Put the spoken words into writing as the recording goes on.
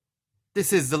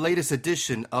This is the latest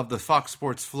edition of the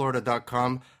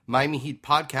FoxSportsFlorida.com Miami Heat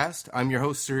podcast. I'm your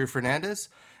host, Sergio Fernandez,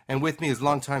 and with me is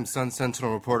longtime Sun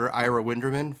Sentinel reporter Ira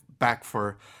Winderman, back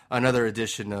for another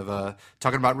edition of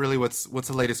talking about really what's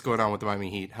the latest going on with the Miami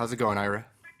Heat. How's it going, Ira?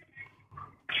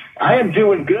 I am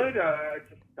doing good.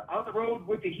 Just on the road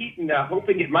with the Heat and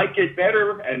hoping it might get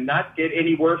better and not get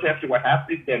any worse after what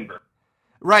happened in Denver.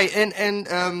 Right,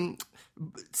 and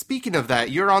speaking of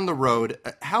that, you're on the road.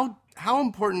 How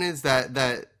important is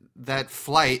that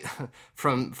flight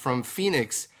from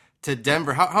Phoenix to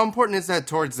Denver? How important is that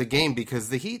towards the game? Because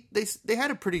the Heat they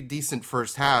had a pretty decent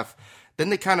first half, then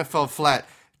they kind of fell flat.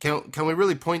 Can we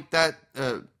really point that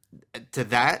to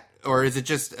that, or is it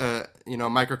just a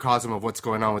microcosm of what's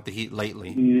going on with the Heat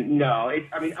lately? No,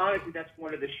 honestly, that's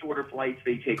one of the shorter flights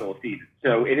they take all season.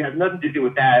 So it has nothing to do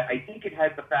with that. I think it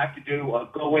has the fact to do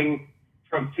of going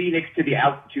from Phoenix to the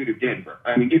altitude of Denver.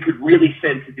 I mean, you could really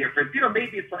sense the difference.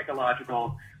 Maybe it's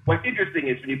psychological. What's interesting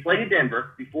is when you play in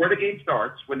Denver, before the game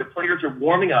starts, when the players are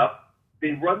warming up,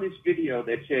 they run this video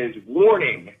that says,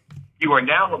 "Warning, you are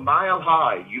now a mile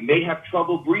high. You may have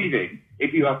trouble breathing.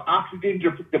 If you have oxygen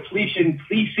depletion,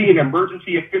 please see an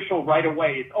emergency official right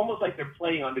away." It's almost like they're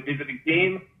playing on the visiting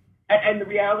team. And the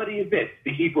reality is this.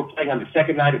 The Heat were playing on the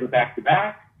second night of a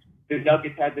back-to-back. The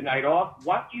Nuggets had the night off.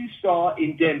 What you saw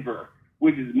in Denver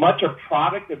was as much a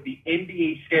product of the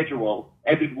NBA schedule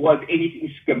as it was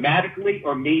anything schematically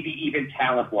or maybe even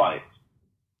talent-wise.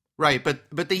 Right, but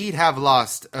the Heat have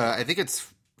lost, I think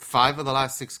it's 5 of the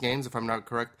last 6 games, if I'm not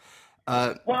correct.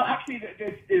 Well, actually,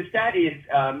 the stat is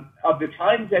of the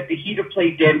times that the Heat have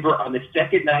played Denver on the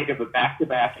second night of a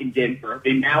back-to-back in Denver,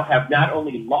 they now have not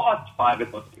only lost 5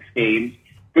 of those 6 games,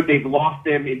 but they've lost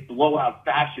them in blowout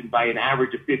fashion by an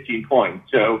average of 15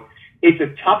 points. So it's a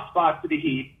tough spot for the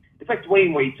Heat. It's like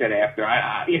Dwayne Wade said after.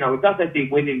 It's not that they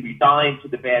win and resign to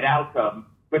the bad outcome,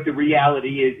 but the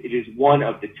reality is it is one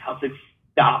of the toughest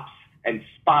stops and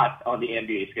spots on the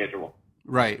NBA schedule.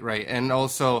 Right. And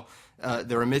also,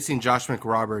 they were missing Josh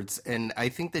McRoberts, and I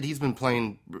think that he's been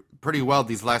playing pretty well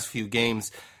these last few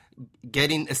games,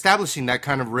 establishing that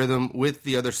kind of rhythm with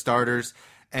the other starters.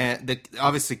 And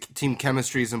obviously, team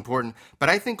chemistry is important, but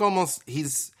I think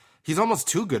he's almost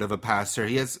too good of a passer.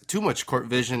 He has too much court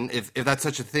vision, if that's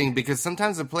such a thing, because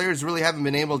sometimes the players really haven't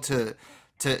been able to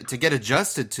get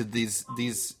adjusted to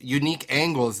these unique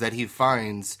angles that he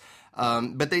finds.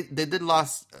 But they did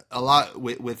lose a lot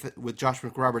with Josh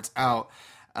McRoberts out.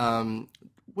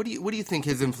 What do you think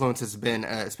his influence has been,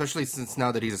 especially since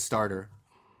now that he's a starter?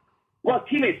 Well,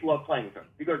 teammates love playing with him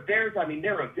because there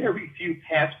are very few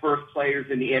pass-first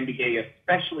players in the NBA,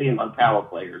 especially among power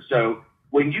players. So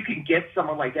when you can get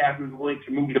someone like that who's willing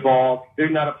to move the ball,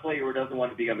 there's not a player who doesn't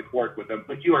want to be on the court with him.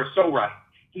 But you are so right.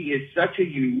 He is such a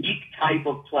unique type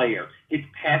of player. His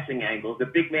passing angles, the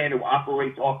big man who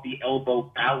operates off the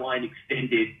elbow, foul line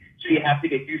extended, so you have to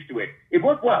get used to it. It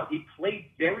worked well. He played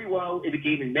very well in the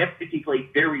game in Memphis. He played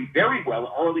very, very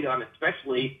well early on,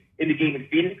 especially in the game in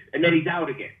Phoenix, and then he's out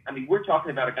again. We're talking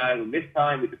about a guy who missed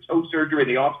time with the toe surgery in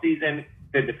the offseason,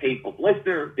 then the painful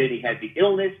blister, then he had the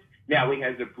illness. Now he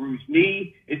has a bruised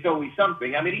knee. It's always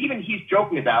something. Even he's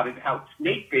joking about it, how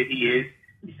snake fit he is.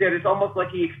 He said it's almost like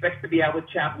he expects to be out with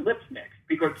chapped lips next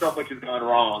because so much has gone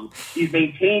wrong. He's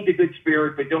maintained a good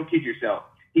spirit, but don't kid yourself.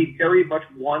 He very much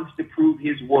wants to prove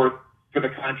his worth for the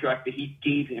contract that he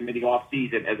gave him in the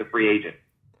offseason as a free agent.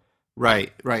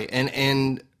 Right.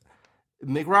 And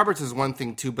McRoberts is one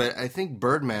thing too, but I think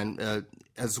Birdman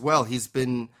as well. He's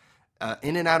been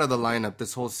in and out of the lineup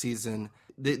this whole season.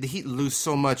 The Heat lose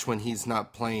so much when he's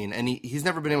not playing, and he's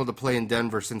never been able to play in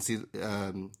Denver since he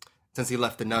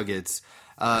left the Nuggets.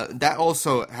 That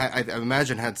also, I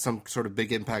imagine, had some sort of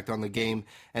big impact on the game.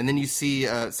 And then you see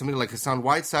somebody like Hassan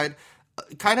Whiteside,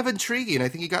 kind of intriguing. I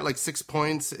think he got like 6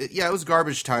 points. Yeah, it was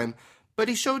garbage time, but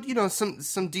he showed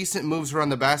some decent moves around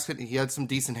the basket. He had some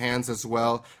decent hands as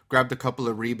well. Grabbed a couple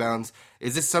of rebounds.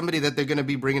 Is this somebody that they're going to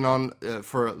be bringing on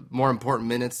for more important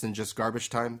minutes than just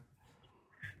garbage time?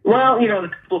 Well, a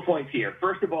couple of points here.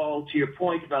 First of all, to your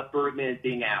point about Birdman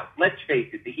being out, let's face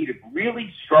it, the Heat have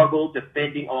really struggled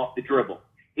defending off the dribble.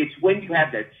 It's when you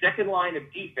have that second line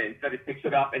of defense that it picks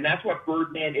it up, and that's what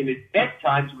Birdman in his best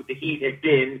times with the Heat has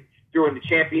been during the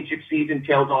championship season,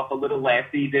 tailed off a little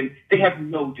last season. They have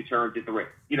no deterrent at the rim.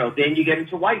 Then you get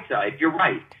into Whiteside. You're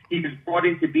right. He was brought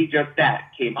in to be just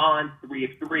that. Came on, 3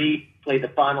 of 3, played the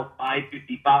final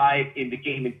 5:55 in the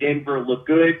game in Denver, looked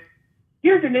good.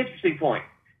 Here's an interesting point.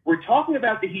 We're talking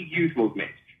about the Heat youth movement.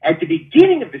 At the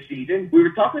beginning of the season, we were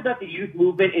talking about the youth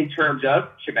movement in terms of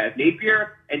Shabazz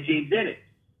Napier and James Ennis.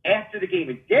 After the game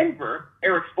in Denver,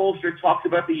 Eric Spoelstra talks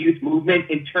about the youth movement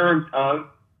in terms of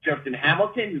Justin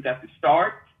Hamilton, who got the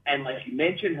start, and like you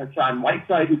mentioned, Hassan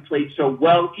Whiteside, who played so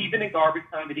well, even in garbage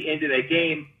time at the end of that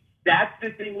game. That's the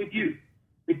thing with youth.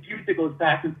 With youth, it goes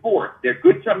back and forth. They're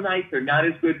good some nights, they're not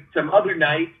as good some other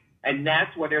nights, and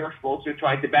that's what Erik Spoelstra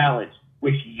tried to balance.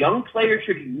 Which young player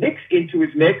should he mix into his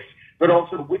mix, but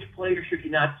also which player should he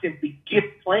not simply give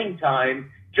playing time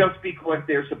just because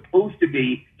they're supposed to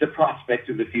be the prospects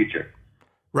of the future.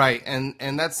 Right,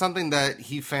 and that's something that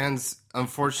Heat fans,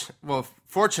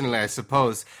 fortunately, I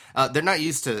suppose, they're not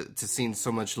used to seeing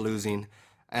so much losing.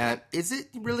 Is it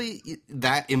really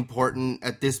that important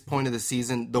at this point of the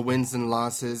season, the wins and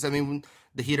losses? I mean,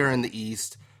 the Heat are in the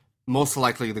East. Most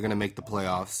likely they're going to make the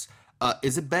playoffs.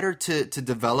 Is it better to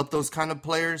develop those kind of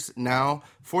players now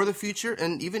for the future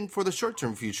and even for the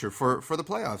short-term future for the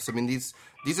playoffs? I mean, these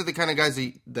are the kind of guys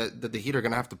that the Heat are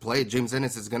going to have to play. James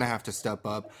Ennis is going to have to step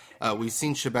up. We've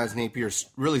seen Shabazz Napier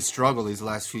really struggle these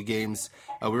last few games.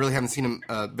 We really haven't seen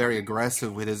him very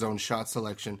aggressive with his own shot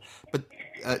selection. But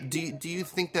do you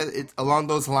think that along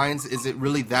those lines, is it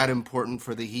really that important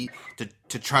for the Heat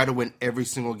to try to win every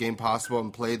single game possible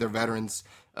and play their veterans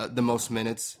the most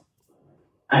minutes?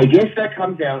 I guess that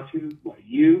comes down to what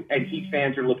you and Heat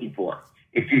fans are looking for.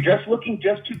 If you're just looking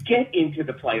just to get into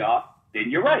the playoff,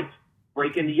 then you're right.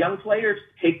 Break in the young players,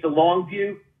 take the long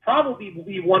view, probably will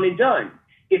be one and done.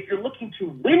 If you're looking to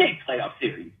win a playoff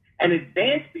series and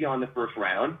advance beyond the first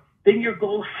round, then your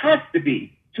goal has to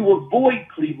be to avoid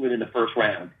Cleveland in the first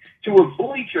round, to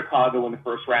avoid Chicago in the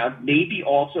first round, maybe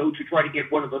also to try to get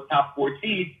one of those top 4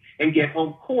 seeds and get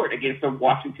home court against a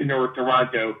Washington or a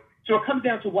Toronto. So it comes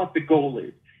down to what the goal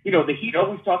is. You know, the Heat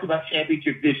always talk about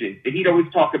championship vision. The Heat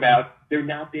always talk about they're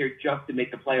not there just to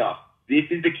make the playoffs. This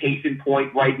is the case in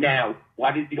point right now.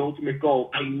 What is the ultimate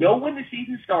goal? I know when the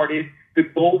season started, the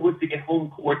goal was to get home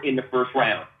court in the first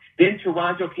round. Then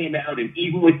Toronto came out, and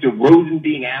even with DeRozan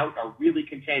being out, are really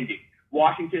contending.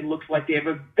 Washington looks like they have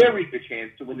a very good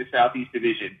chance to win the Southeast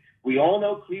Division. We all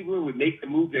know Cleveland would make the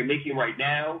move they're making right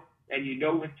now. And you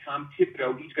know with Tom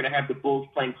Thibodeau, he's going to have the Bulls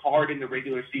playing hard in the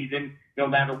regular season no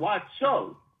matter what.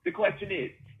 So the question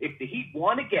is, if the Heat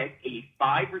want to get a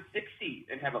 5 or 6 seed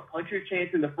and have a puncher's chance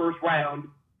in the first round,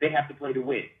 they have to play to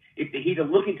win. If the Heat are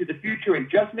looking to the future and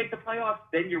just make the playoffs,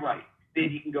 then you're right.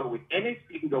 Then you can go with Ennis,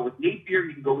 you can go with Napier,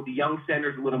 you can go with the young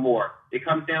centers a little more. It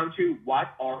comes down to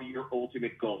what are your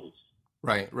ultimate goals.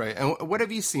 Right. And what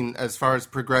have you seen as far as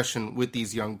progression with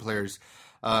these young players?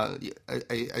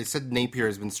 I said Napier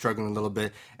has been struggling a little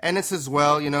bit. Ennis as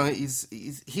well, you know,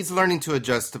 he's learning to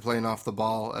adjust to playing off the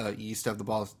ball. He used to have the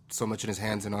ball so much in his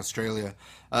hands in Australia.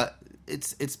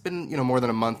 It's been, you know, more than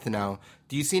a month now.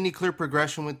 Do you see any clear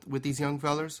progression with these young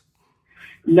fellers?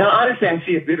 No, honestly, I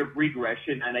see a bit of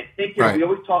regression, and I think right. We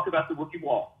always talk about the rookie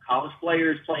wall. College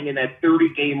players playing in that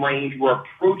 30-game range, we're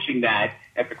approaching that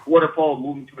at the quarter pole,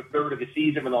 moving to a third of the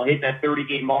season when they'll hit that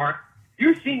 30-game mark.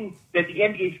 You're seeing that the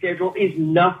NBA schedule is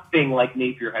nothing like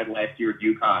Napier had last year at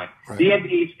UConn. Right. The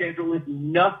NBA schedule is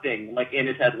nothing like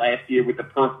Ennis had last year with the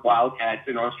Perth Wildcats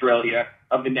in Australia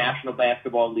of the National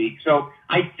Basketball League. So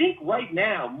I think right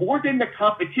now, more than the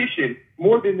competition,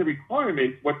 more than the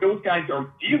requirements, what those guys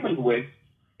are dealing with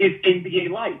is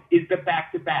NBA life, is the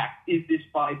back-to-back, is this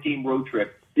 5-game road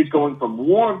trip, is going from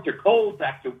warm to cold,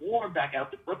 back to warm, back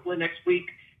out to Brooklyn next week.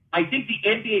 I think the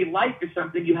NBA life is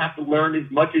something you have to learn as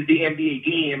much as the NBA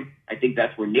game. I think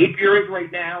that's where Napier is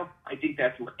right now. I think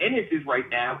that's where Ennis is right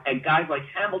now. And guys like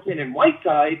Hamilton and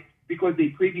Whiteside, because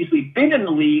they've previously been in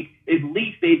the league, at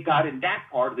least they've gotten that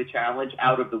part of the challenge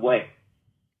out of the way.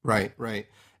 Right.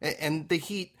 And the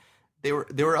Heat, they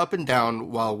were up and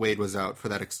down while Wade was out for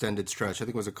that extended stretch. I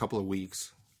think it was a couple of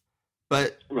weeks.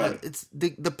 But right. It's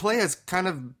the play has kind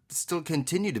of still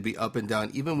continued to be up and down,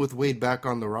 even with Wade back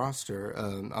on the roster,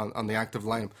 on the active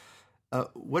lineup.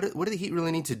 What do the Heat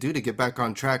really need to do to get back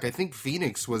on track? I think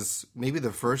Phoenix was maybe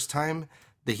the first time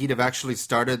the Heat have actually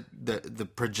started the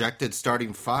projected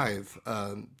starting 5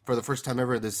 for the first time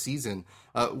ever this season.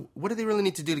 What do they really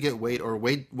need to do to get Wade, or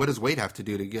Wade? What does Wade have to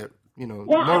do to get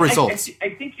more results?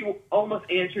 I think you almost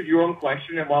answered your own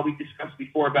question, and while we discussed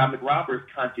before about McRoberts,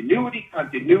 continuity.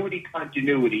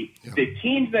 Yeah. The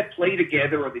teams that play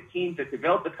together are the teams that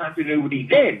develop the continuity.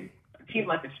 Then a team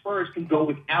like the Spurs can go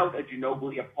without a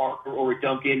Ginobili, a Parker, or a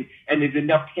Duncan, and there's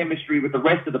enough chemistry with the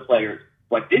rest of the players.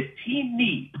 What this team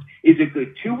needs is a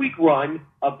good 2-week run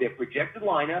of their projected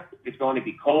lineup. It's going to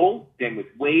be Cole, then with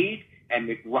Wade, and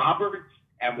with Roberts,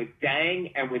 and with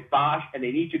Dang, and with Bosh, and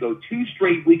they need to go 2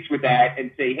 straight weeks with that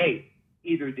and say, hey,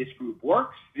 either this group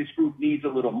works, this group needs a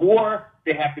little more,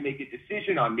 they have to make a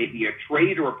decision on maybe a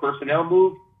trade or a personnel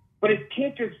move. But it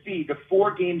can't just be the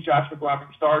 4 games Josh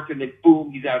McRoberts starts and then boom,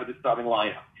 he's out of the starting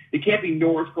lineup. It can't be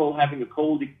Norris Cole having a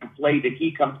cold he can play, then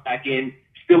he comes back in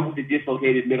still with a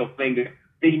dislocated middle finger.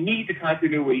 They need the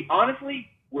continuity. Honestly,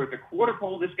 we're at the quarter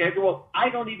pole of the schedule. I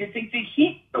don't even think the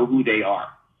Heat know who they are.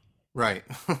 Right.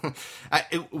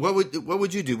 What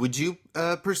would you do? Would you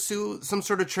pursue some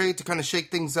sort of trade to kind of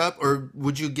shake things up, or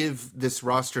would you give this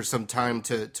roster some time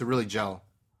to really gel?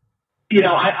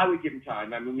 I would give him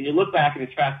time. I mean, when you look back, and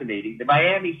it's fascinating, the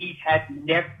Miami Heat had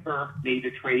never made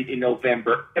a trade in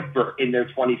November, ever, in their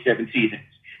 27 seasons.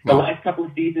 The last couple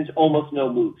of seasons, almost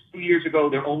no moves. 2 years ago,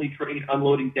 their only trade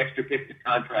unloading Dexter Pippen's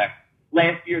contract.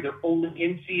 Last year, their only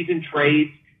in-season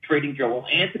trades, trading Joel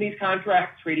Anthony's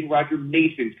contract, trading Roger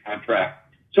Mason's contract.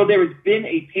 So there has been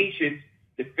a patience.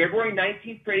 The February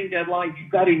 19th trading deadline, you've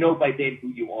got to know by then who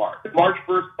you are. The March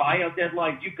 1st buyout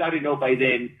deadline, you've got to know by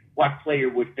then what player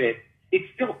would fit. It's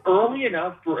still early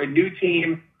enough for a new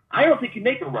team. I don't think you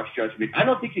make a rush judgment. I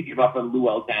don't think you give up on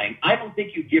Luol Deng. I don't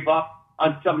think you give up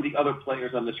on some of the other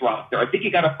players on this roster. I think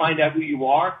you got to find out who you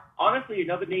are. Honestly,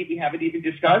 another name we haven't even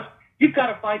discussed, you've got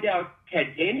to find out,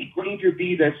 can Danny Granger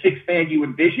be the sixth man you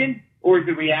envision, or is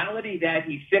the reality that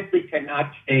he simply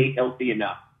cannot stay healthy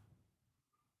enough?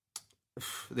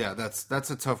 Yeah, that's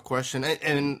a tough question,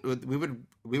 and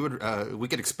we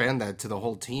could expand that to the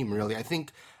whole team. Really, I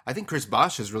think Chris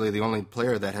Bosh is really the only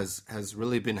player that has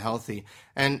really been healthy.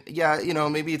 And yeah,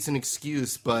 maybe it's an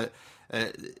excuse, but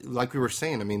like we were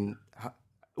saying, I mean,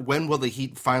 when will the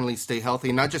Heat finally stay healthy?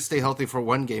 And not just stay healthy for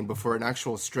one game, but for an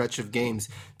actual stretch of games.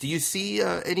 Do you see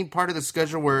any part of the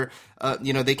schedule where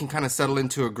they can kind of settle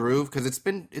into a groove? Because it's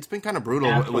been kind of brutal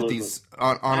Absolutely. with these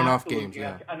on and off games.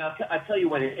 Yeah. And I'll tell you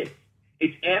when it is.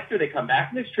 It's after they come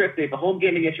back from this trip. They have a home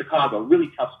game against Chicago,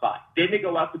 really tough spot. Then they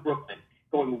go out to Brooklyn,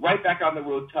 going right back on the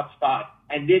road, tough spot.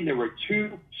 And then there were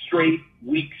 2 straight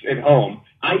weeks at home.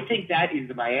 I think that is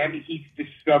the Miami Heat's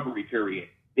discovery period.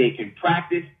 They can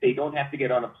practice. They don't have to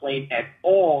get on a plane at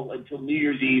all until New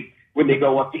Year's Eve when they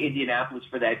go up to Indianapolis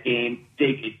for that game.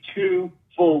 They get 2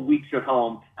 full weeks at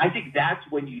home. I think that's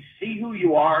when you see who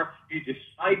you are, you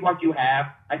decide what you have.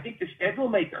 I think the schedule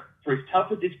maker, for as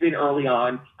tough as it's been early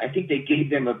on, I think they gave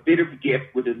them a bit of a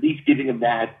gift with at least giving them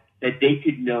that they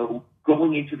could know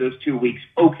going into those 2 weeks,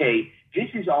 okay, this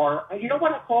is our, you know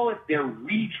what I call it, their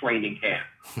retraining camp.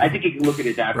 I think you can look at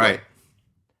it that way.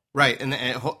 Right, and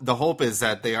the hope is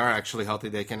that they are actually healthy.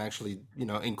 They can actually,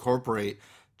 incorporate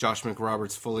Josh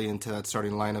McRoberts fully into that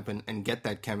starting lineup and get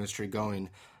that chemistry going.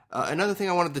 Another thing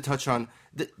I wanted to touch on,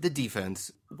 the defense.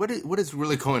 What is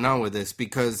really going on with this?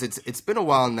 Because it's been a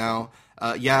while now.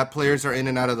 Players are in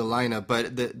and out of the lineup,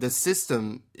 but the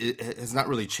system has not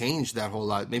really changed that whole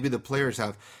lot. Maybe the players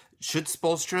have. Should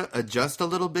Spoelstra adjust a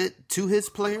little bit to his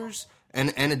players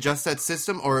and adjust that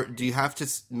system, or do you have to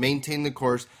maintain the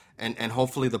course and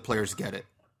hopefully the players get it?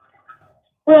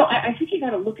 Well, I think you got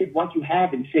to look at what you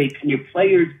have and say, can your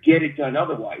players get it done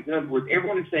otherwise? In other words,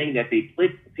 everyone is saying that they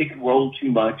pick and roll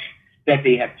too much, that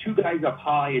they have 2 guys up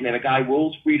high and then a guy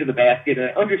rolls free to the basket. And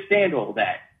I understand all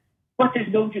that. But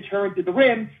there's no deterrent to the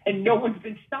rim, and no one's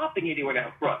been stopping anyone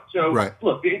out front. So,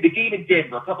 Look, the game in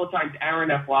Denver, a couple of times Aaron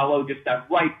Aflalo just got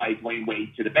right by Dwayne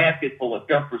Wade to the basket, full of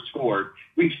jumpers scored.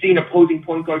 We've seen opposing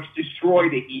point guards destroy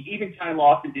the Heat. Even Ty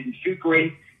Lawson didn't shoot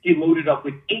great. He loaded up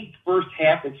with 8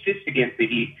 first-half assists against the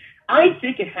Heat. I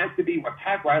think it has to be what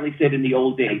Pat Riley said in the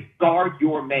old days, guard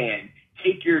your man,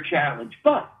 take your challenge.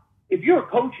 But if you're a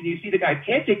coach and you see the guy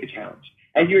can't take the challenge,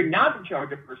 and you're not in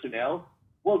charge of personnel,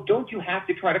 well, don't you have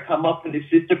to try to come up with a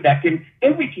system that can,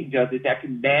 every team does it, that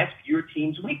can mask your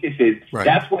team's weaknesses? Right.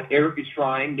 That's what Eric is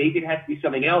trying. Maybe it has to be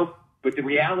something else, but the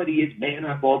reality is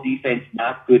man-on-ball defense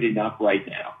not good enough right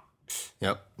now.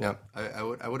 Yep.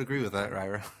 I would agree with that,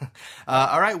 Ira.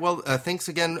 All right. Well, thanks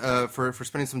again for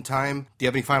spending some time. Do you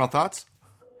have any final thoughts?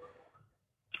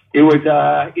 It was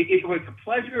a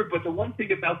pleasure, but the one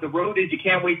thing about the road is you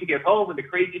can't wait to get home, and the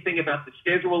crazy thing about the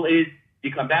schedule is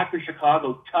you come back to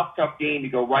Chicago, tough game, you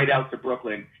go right out to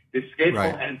Brooklyn. The schedule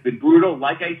has been brutal.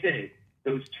 Like I said,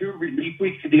 those 2 relief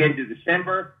weeks to the end of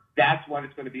December, that's what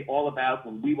it's going to be all about.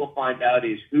 When we will find out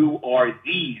is who are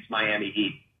these Miami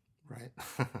Heat. Right.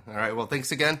 All right. Well,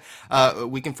 thanks again.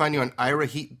 We can find you on Ira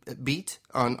Heat Beat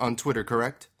on Twitter,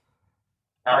 correct?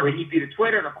 Ira Heat Beat at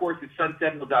Twitter, and of course it's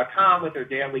sunsentinel.com with our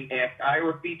daily Ask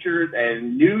Ira features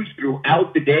and news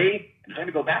throughout the day. I'm going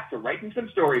to go back to writing some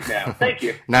stories now. Thank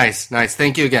you. Nice.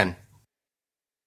 Thank you again.